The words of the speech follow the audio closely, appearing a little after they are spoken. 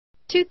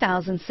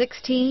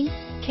2016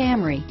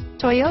 Camry.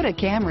 Toyota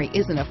Camry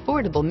is an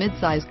affordable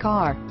midsize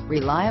car,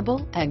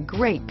 reliable and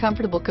great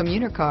comfortable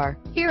commuter car.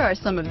 Here are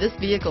some of this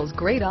vehicle's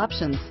great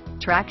options: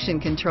 traction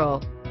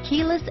control,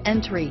 keyless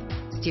entry,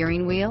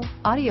 steering wheel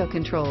audio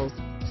controls,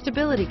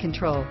 stability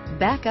control,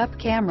 backup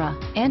camera,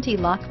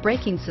 anti-lock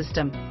braking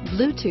system,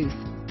 Bluetooth,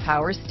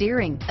 power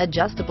steering,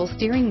 adjustable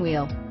steering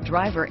wheel,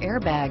 driver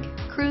airbag,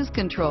 cruise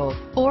control,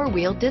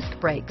 four-wheel disc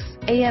brakes,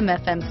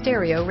 AM/FM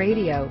stereo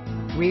radio,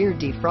 rear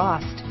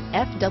defrost,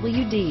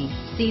 FWD,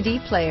 CD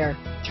player,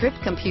 trip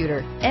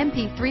computer,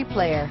 MP3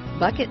 player,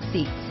 bucket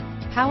seats,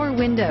 power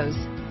windows.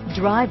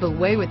 Drive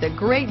away with a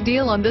great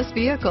deal on this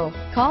vehicle.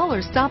 Call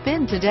or stop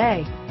in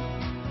today.